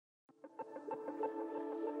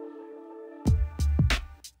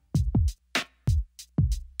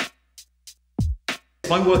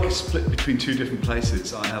my work is split between two different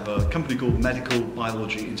places. I have a company called Medical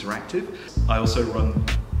Biology Interactive. I also run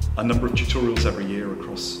a number of tutorials every year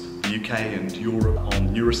across the UK and Europe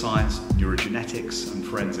on neuroscience, neurogenetics and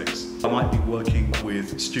forensics. I might be working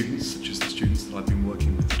with students, such as the students that I've been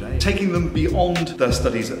working with today, taking them beyond their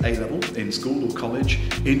studies at A-level in school or college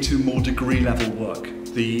into more degree-level work.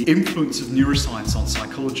 The influence of neuroscience on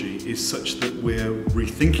psychology is such that we're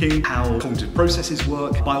rethinking how cognitive processes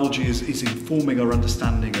work. Biology is informing our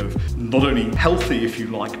understanding of not only healthy, if you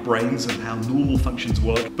like, brains and how normal functions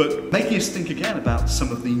work, but making us think again about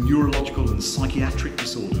some of the neurological and psychiatric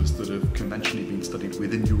disorders that have conventionally been studied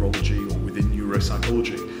within neurology or within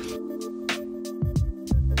neuropsychology.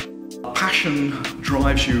 Passion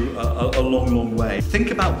drives you a long, long way.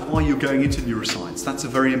 Think about why you're going into neuroscience. That's a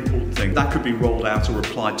very important thing. That could be rolled out or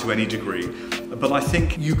applied to any degree. But I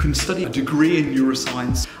think you can study a degree in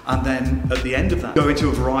neuroscience and then at the end of that go into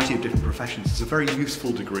a variety of different professions. It's a very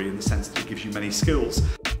useful degree in the sense that it gives you many skills.